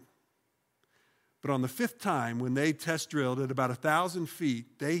nothing. But on the 5th time, when they test drilled at about 1,000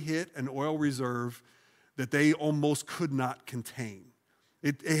 feet, they hit an oil reserve that they almost could not contain.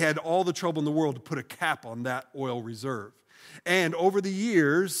 It had all the trouble in the world to put a cap on that oil reserve. And over the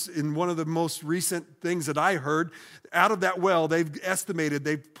years, in one of the most recent things that I heard, out of that well, they've estimated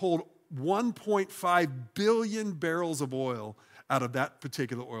they've pulled 1.5 billion barrels of oil out of that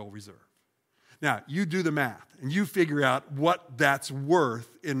particular oil reserve. Now, you do the math, and you figure out what that's worth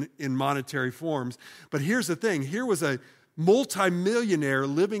in monetary forms. But here's the thing. Here was a multimillionaire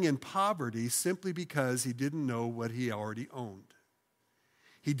living in poverty simply because he didn't know what he already owned.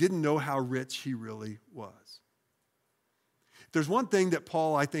 He didn't know how rich he really was. There's one thing that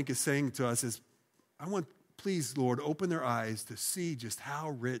Paul, I think, is saying to us is, please, Lord, open their eyes to see just how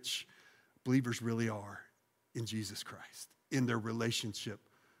rich believers really are in Jesus Christ, in their relationship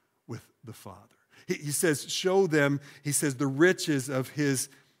with the Father. He says, show them, he says, the riches of his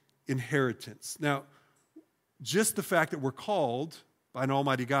inheritance. Now, just the fact that we're called by an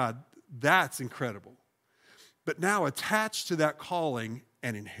almighty God, that's incredible. But now attached to that calling,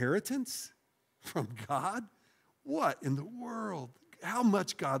 an inheritance from God? What in the world? How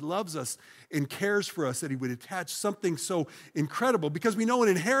much God loves us and cares for us that he would attach something so incredible, because we know an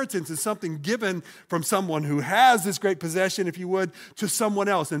inheritance is something given from someone who has this great possession, if you would, to someone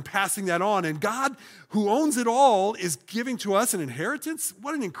else and passing that on. And God, who owns it all, is giving to us an inheritance?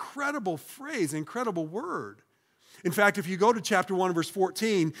 What an incredible phrase, incredible word. In fact, if you go to chapter 1, verse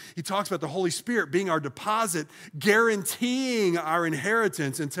 14, he talks about the Holy Spirit being our deposit, guaranteeing our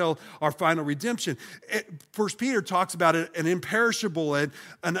inheritance until our final redemption. 1 Peter talks about an imperishable and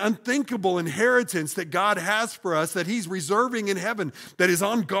an unthinkable inheritance that God has for us, that he's reserving in heaven, that is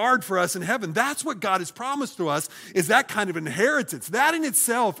on guard for us in heaven. That's what God has promised to us, is that kind of inheritance. That in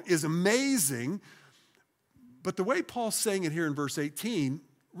itself is amazing. But the way Paul's saying it here in verse 18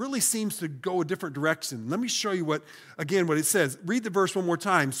 really seems to go a different direction. Let me show you what it says. Read the verse one more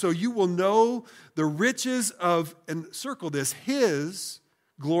time. So you will know the riches of, and circle this, his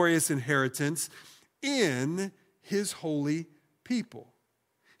glorious inheritance in his holy people.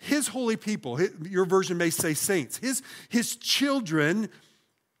 His holy people. Your version may say saints. His children,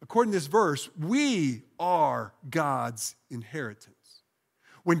 according to this verse, we are God's inheritance.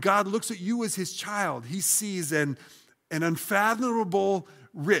 When God looks at you as his child, he sees an unfathomable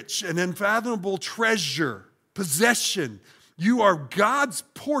rich, an unfathomable treasure, possession. You are God's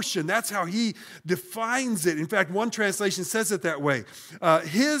portion. That's how he defines it. In fact, one translation says it that way.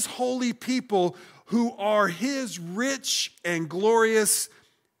 His holy people who are his rich and glorious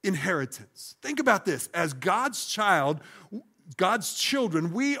inheritance. Think about this. As God's child, God's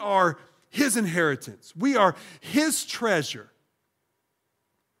children, we are his inheritance. We are his treasure.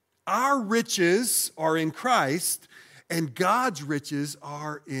 Our riches are in Christ, and God's riches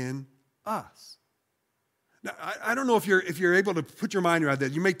are in us. Now, I don't know if you're able to put your mind around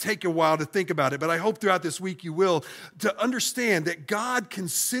that. You may take a while to think about it, but I hope throughout this week you will, to understand that God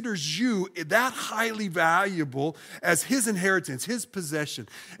considers you that highly valuable as his inheritance, his possession.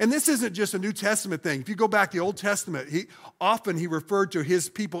 And this isn't just a New Testament thing. If you go back to the Old Testament, he referred to his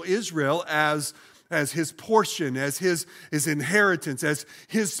people Israel as his portion, as his inheritance, as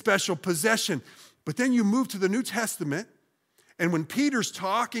his special possession. But then you move to the New Testament, and when Peter's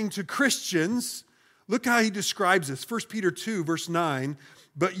talking to Christians, look how he describes this. 1 Peter 2, verse 9,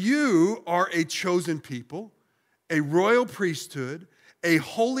 but you are a chosen people, a royal priesthood, a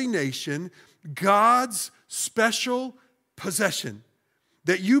holy nation, God's special possession,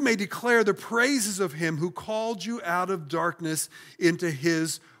 that you may declare the praises of him who called you out of darkness into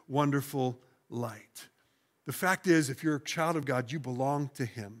his wonderful light. The fact is, if you're a child of God, you belong to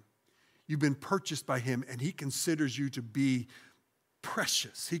him. You've been purchased by him, and he considers you to be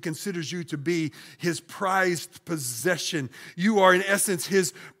precious. He considers you to be his prized possession. You are, in essence,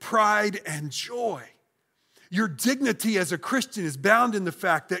 his pride and joy. Your dignity as a Christian is bound in the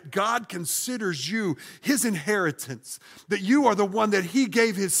fact that God considers you his inheritance, that you are the one that he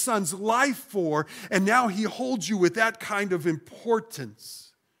gave his son's life for, and now he holds you with that kind of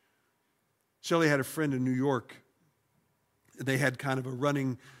importance. Shelley had a friend in New York. They had kind of a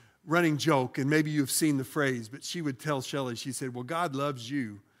running joke, and maybe you've seen the phrase, but she would tell Shelley, she said, well, God loves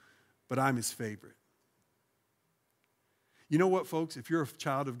you, but I'm his favorite. You know what, folks? If you're a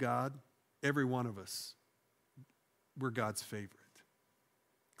child of God, every one of us, we're God's favorite.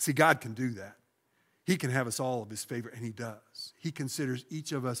 See, God can do that. He can have us all of his favorite, and he does. He considers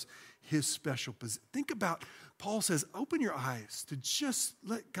each of us his special possession. Think about, Paul says, open your eyes to just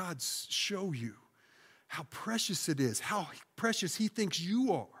let God show you how precious it is, how precious he thinks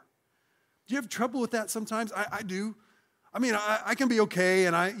you are. Do you have trouble with that sometimes? I do. I mean, I can be okay,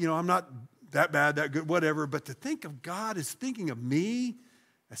 and I'm not that bad, that good, whatever, but to think of God as thinking of me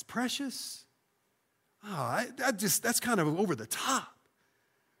as precious, that's kind of over the top.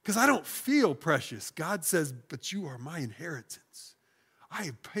 Because I don't feel precious. God says, but you are my inheritance. I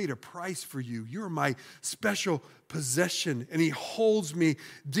have paid a price for you. You're my special possession, and he holds me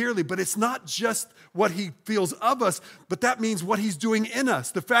dearly. But it's not just what he feels of us, but that means what he's doing in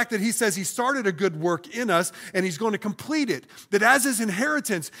us. The fact that he says he started a good work in us, and he's going to complete it. That as his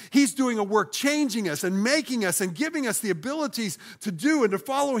inheritance, he's doing a work changing us and making us and giving us the abilities to do and to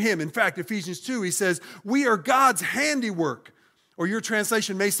follow him. In fact, Ephesians 2, he says, we are God's handiwork. Or your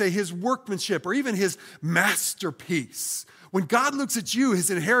translation may say his workmanship, or even his masterpiece. When God looks at you, his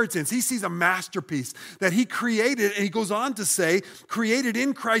inheritance, he sees a masterpiece that he created, and he goes on to say, created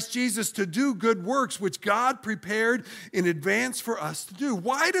in Christ Jesus to do good works, which God prepared in advance for us to do.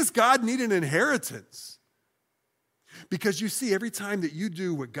 Why does God need an inheritance? Because you see, every time that you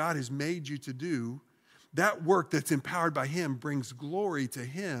do what God has made you to do, that work that's empowered by him brings glory to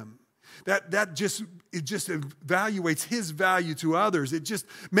him. That just evaluates his value to others. It just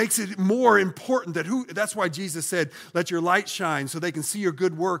makes it more important that's why Jesus said, let your light shine so they can see your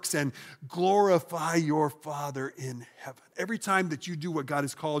good works and glorify your Father in heaven. Every time that you do what God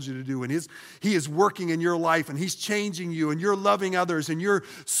has called you to do, and he is working in your life, and he's changing you, and you're loving others, and you're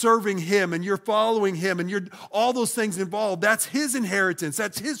serving him, and you're following him, and you're all those things involved, that's his inheritance,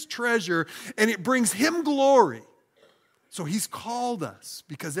 that's his treasure, and it brings him glory. So he's called us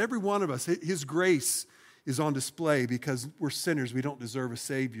because every one of us, his grace is on display because we're sinners. We don't deserve a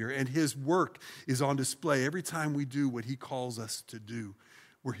Savior. And his work is on display every time we do what he calls us to do.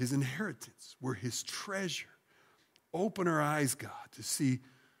 We're his inheritance. We're his treasure. Open our eyes, God, to see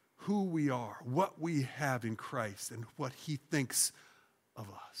who we are, what we have in Christ, and what he thinks of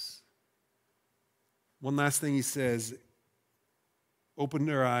us. One last thing he says, open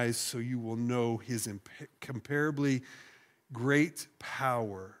their eyes so you will know his incomparably great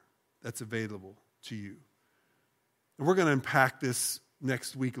power that's available to you. And we're going to unpack this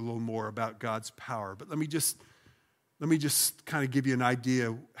next week a little more about God's power. But let me just kind of give you an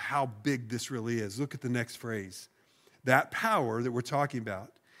idea how big this really is. Look at the next phrase. That power that we're talking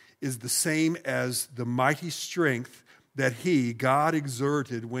about is the same as the mighty strength that God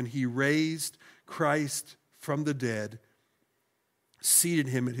exerted when he raised Christ from the dead, seated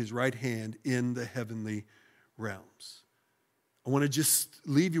him at his right hand in the heavenly realms. I want to just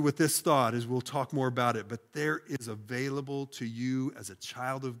leave you with this thought as we'll talk more about it, but there is available to you as a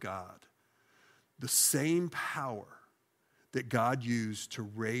child of God the same power that God used to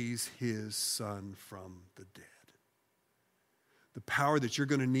raise his son from the dead. The power that you're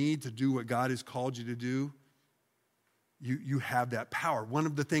going to need to do what God has called you to do, you have that power. One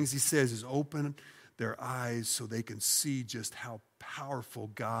of the things he says is open their eyes so they can see just how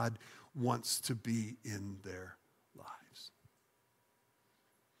powerful God wants to be in their lives.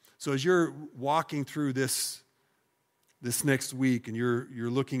 So as you're walking through this next week and you're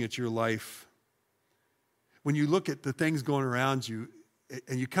looking at your life, when you look at the things going around you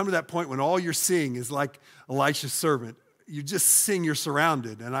and you come to that point when all you're seeing is like Elisha's servant, you just sing you're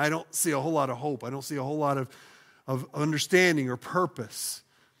surrounded, and I don't see a whole lot of hope. I don't see a whole lot of understanding or purpose.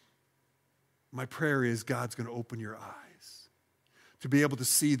 My prayer is God's going to open your eyes to be able to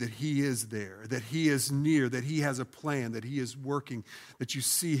see that he is there, that he is near, that he has a plan, that he is working, that you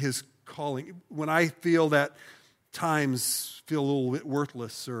see his calling. When I feel that times feel a little bit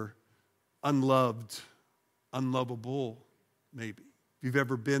worthless or unloved, unlovable, maybe. If you've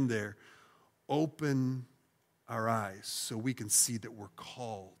ever been there, open our eyes so we can see that we're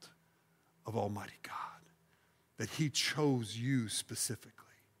called of Almighty God, that He chose you specifically.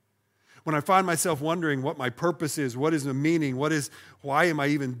 When I find myself wondering what my purpose is, what is the meaning, why am I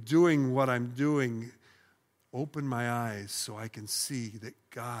even doing what I'm doing, open my eyes so I can see that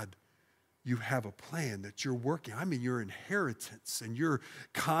God, you have a plan, that you're working. I'm in your inheritance, and you're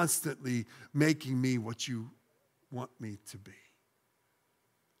constantly making me what you want me to be.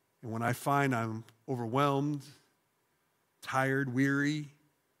 And when I find I'm overwhelmed, tired, weary,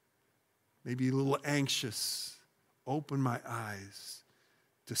 maybe a little anxious, open my eyes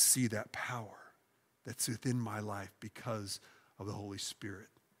to see that power that's within my life because of the Holy Spirit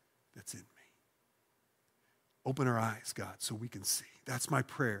that's in me. Open our eyes, God, so we can see. That's my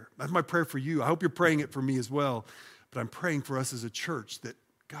prayer. That's my prayer for you. I hope you're praying it for me as well. But I'm praying for us as a church that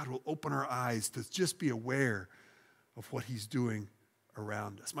God will open our eyes to just be aware of what He's doing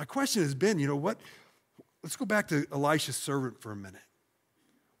around us. My question has been, let's go back to Elisha's servant for a minute.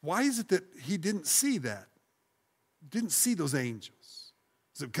 Why is it that he didn't see that? Didn't see those angels?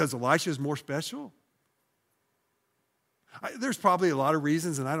 Is it because Elisha is more special? There's probably a lot of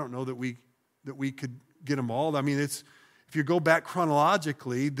reasons, and I don't know that we could get them all. I mean, if you go back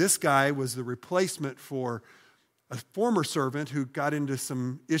chronologically, this guy was the replacement for a former servant who got into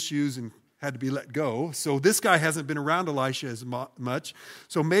some issues and had to be let go. So this guy hasn't been around Elisha as much.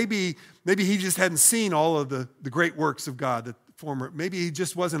 So maybe he just hadn't seen all of the great works of God. Maybe he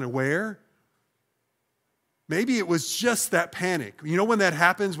just wasn't aware. Maybe it was just that panic. You know when that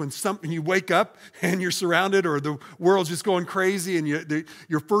happens, when you wake up and you're surrounded or the world's just going crazy and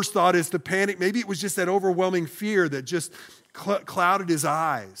your first thought is to panic. Maybe it was just that overwhelming fear that just clouded his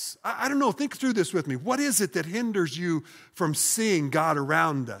eyes. I don't know. Think through this with me. What is it that hinders you from seeing God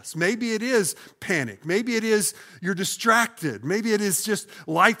around us? Maybe it is panic. Maybe it is you're distracted. Maybe it is just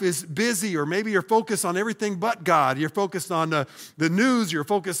life is busy, or maybe you're focused on everything but God. You're focused on the news. You're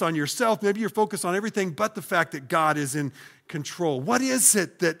focused on yourself. Maybe you're focused on everything but the fact that God is in control. What is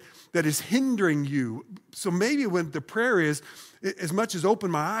it that is hindering you? So maybe when the prayer is, as much as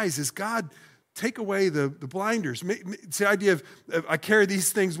open my eyes, is God, take away the blinders. It's the idea of, I carry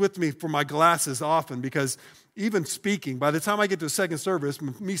these things with me for my glasses often, because even speaking, by the time I get to a second service,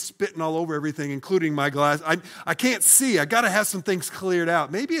 me spitting all over everything, including my glass, I can't see. I got to have some things cleared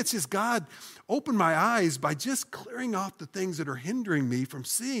out. Maybe it's just God, open my eyes by just clearing off the things that are hindering me from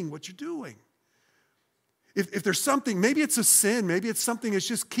seeing what you're doing. If there's something, maybe it's a sin, maybe it's something that's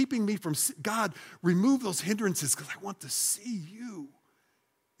just keeping me from, God, remove those hindrances because I want to see you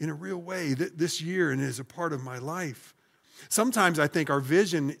in a real way this year and as a part of my life. Sometimes I think our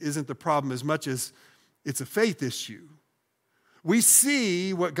vision isn't the problem as much as it's a faith issue. We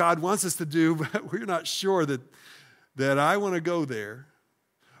see what God wants us to do, but we're not sure that I want to go there.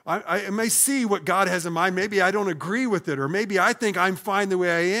 I may see what God has in mind. Maybe I don't agree with it, or maybe I think I'm fine the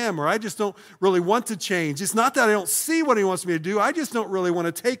way I am, or I just don't really want to change. It's not that I don't see what He wants me to do. I just don't really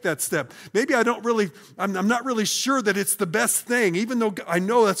want to take that step. Maybe I'm not really sure that it's the best thing, even though I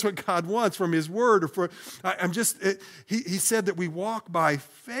know that's what God wants from His Word. He said that we walk by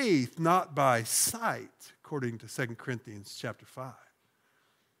faith, not by sight, according to 2 Corinthians chapter 5.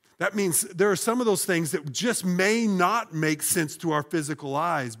 That means there are some of those things that just may not make sense to our physical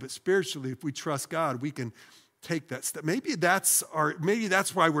eyes, but spiritually, if we trust God, we can take that step. Maybe that's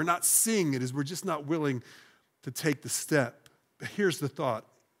why we're not seeing it, is we're just not willing to take the step. But here's the thought.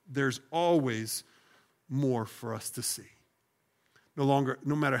 There's always more for us to see. No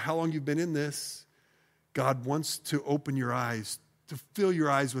matter how long you've been in this, God wants to open your eyes, to fill your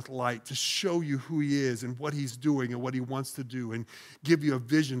eyes with light, to show you who He is and what He's doing and what He wants to do, and give you a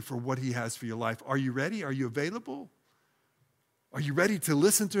vision for what He has for your life. Are you ready? Are you available? Are you ready to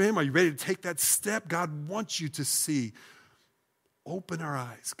listen to Him? Are you ready to take that step? God wants you to see. Open our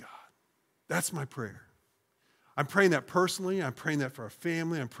eyes, God. That's my prayer. I'm praying that personally. I'm praying that for our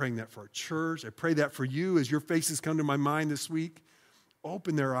family. I'm praying that for our church. I pray that for you as your faces come to my mind this week.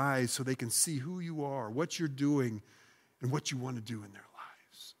 Open their eyes so they can see who you are, what you're doing, and what you want to do in their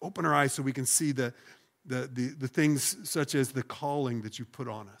lives. Open our eyes so we can see the things such as the calling that you put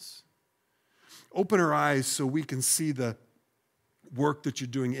on us. Open our eyes so we can see the work that you're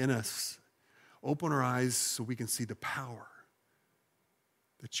doing in us. Open our eyes so we can see the power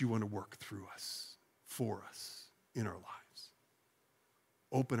that you want to work through us, for us, in our lives.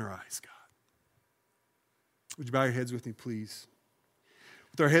 Open our eyes, God. Would you bow your heads with me, please?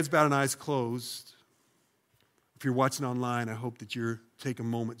 With our heads bowed and eyes closed, if you're watching online, I hope that you're taking a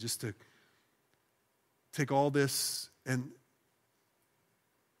moment just to take all this and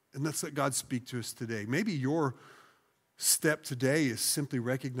let's let God speak to us today. Maybe your step today is simply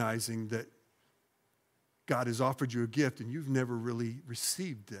recognizing that God has offered you a gift and you've never really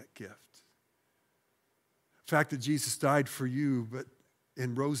received that gift. The fact that Jesus died for you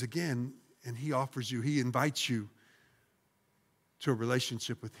and rose again, and he offers you, he invites you to a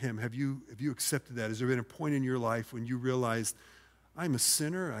relationship with him. Have you accepted that? Has there been a point in your life when you realized, I'm a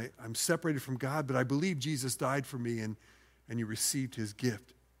sinner, I'm separated from God, but I believe Jesus died for me, and you received his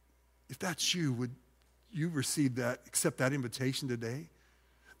gift? If that's you, would you receive that, accept that invitation today?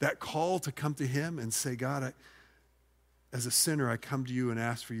 That call to come to him and say, God, as a sinner, I come to you and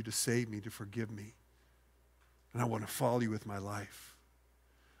ask for you to save me, to forgive me. And I want to follow you with my life.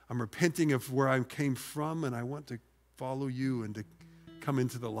 I'm repenting of where I came from, and I want to follow you and to come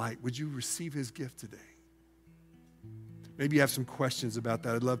into the light. Would you receive his gift today? Maybe you have some questions about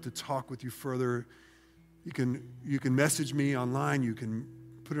that. I'd love to talk with you further. You can message me online. You can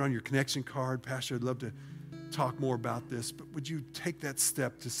put it on your connection card. Pastor, I'd love to talk more about this. But would you take that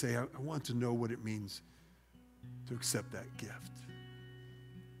step to say, I want to know what it means to accept that gift?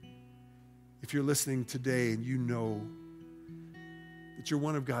 If you're listening today and you know that you're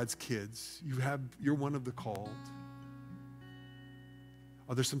one of God's kids, you're one of the called,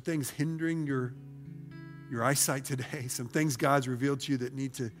 are there some things hindering your eyesight today? Some things God's revealed to you that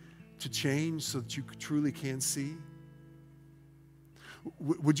need to change so that you truly can see?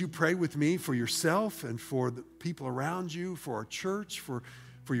 Would you pray with me for yourself and for the people around you, for our church, for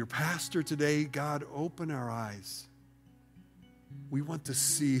your pastor today? God, open our eyes. We want to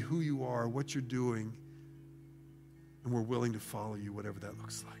see who you are, what you're doing, and we're willing to follow you, whatever that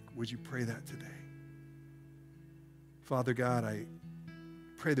looks like. Would you pray that today? Father God, I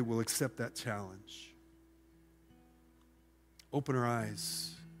pray that we'll accept that challenge. Open our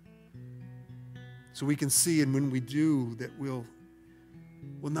eyes so we can see, and when we do, that we'll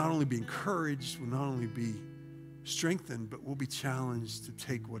not only be encouraged, we'll not only be strengthened, but we'll be challenged to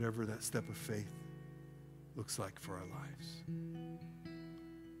take whatever that step of faith looks like for our lives.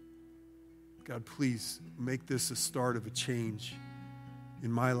 God, please make this a start of a change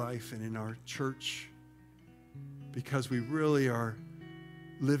in my life and in our church, because we really are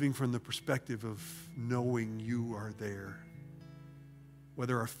living from the perspective of knowing you are there.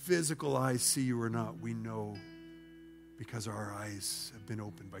 Whether our physical eyes see you or not, we know because our eyes have been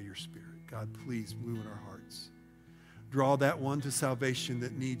opened by your Spirit. God, please move in our hearts. Draw that one to salvation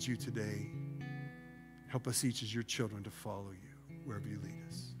that needs you today. Help us each as your children to follow you wherever you lead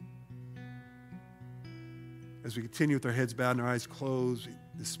us. As we continue with our heads bowed and our eyes closed,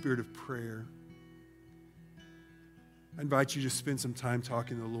 the spirit of prayer, I invite you to spend some time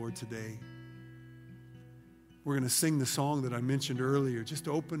talking to the Lord today. We're going to sing the song that I mentioned earlier. Just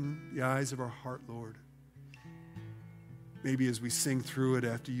open the eyes of our heart, Lord. Maybe as we sing through it,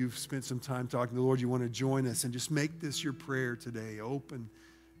 after you've spent some time talking to the Lord, you want to join us and just make this your prayer today. Open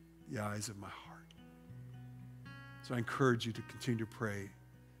the eyes of my heart. So I encourage you to continue to pray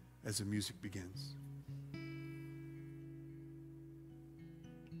as the music begins.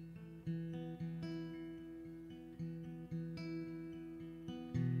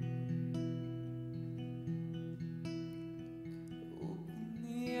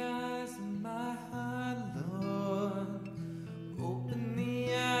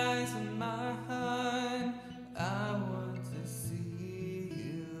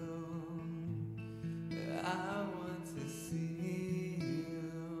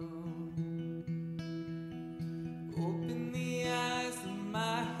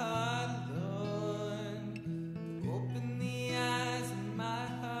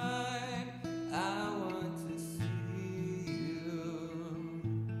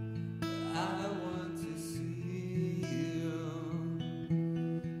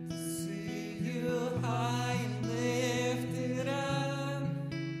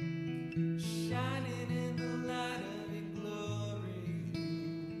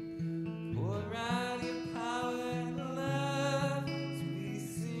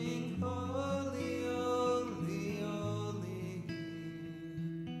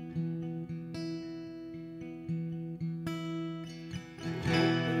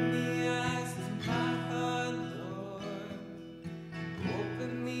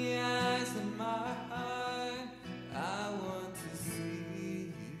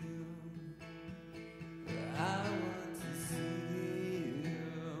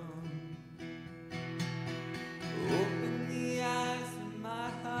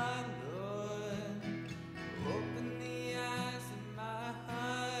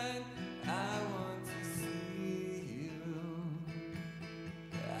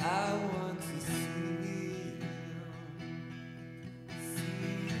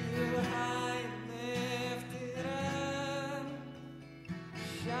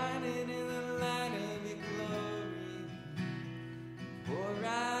 shining in